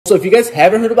So if you guys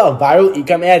haven't heard about Viral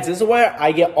Ecom Adz, this is where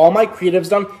I get all my creatives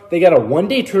done. They got a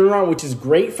one-day turnaround, which is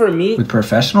great for me. With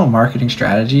professional marketing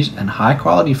strategies and high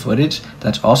quality footage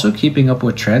that's also keeping up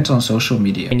with trends on social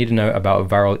media. You need to know about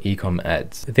Viral Ecom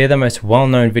Adz. They're the most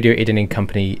well-known video editing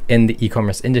company in the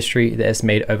e-commerce industry that has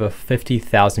made over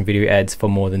 50,000 video ads for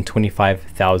more than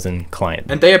 25,000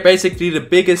 clients. And they are basically the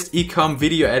biggest e-com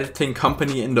video editing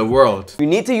company in the world. You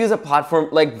need to use a platform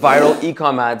like Viral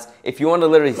Ecom Adz if you want to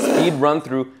literally speed run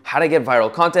through how to get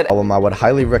viral content. I would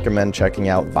highly recommend checking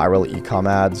out Viral Ecom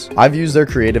Adz. I've used their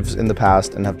creatives in the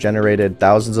past and have generated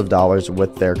thousands of dollars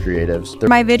with their creatives.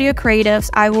 My video creatives,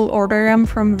 I will order them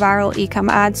from Viral Ecom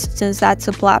Adz since that's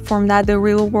a platform that the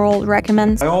real world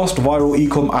recommends. I asked Viral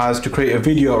Ecom Adz to create a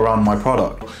video around my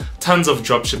product. Tons of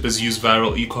dropshippers use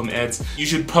Viral Ecom Adz. You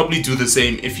should probably do the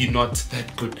same if you're not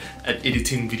that good at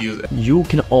editing videos. You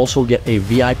can also get a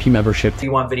VIP membership.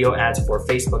 You want video ads for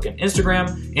Facebook and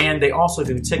Instagram, and they also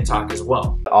do TikTok as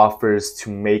well. Offers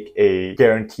to make a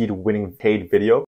guaranteed winning paid video.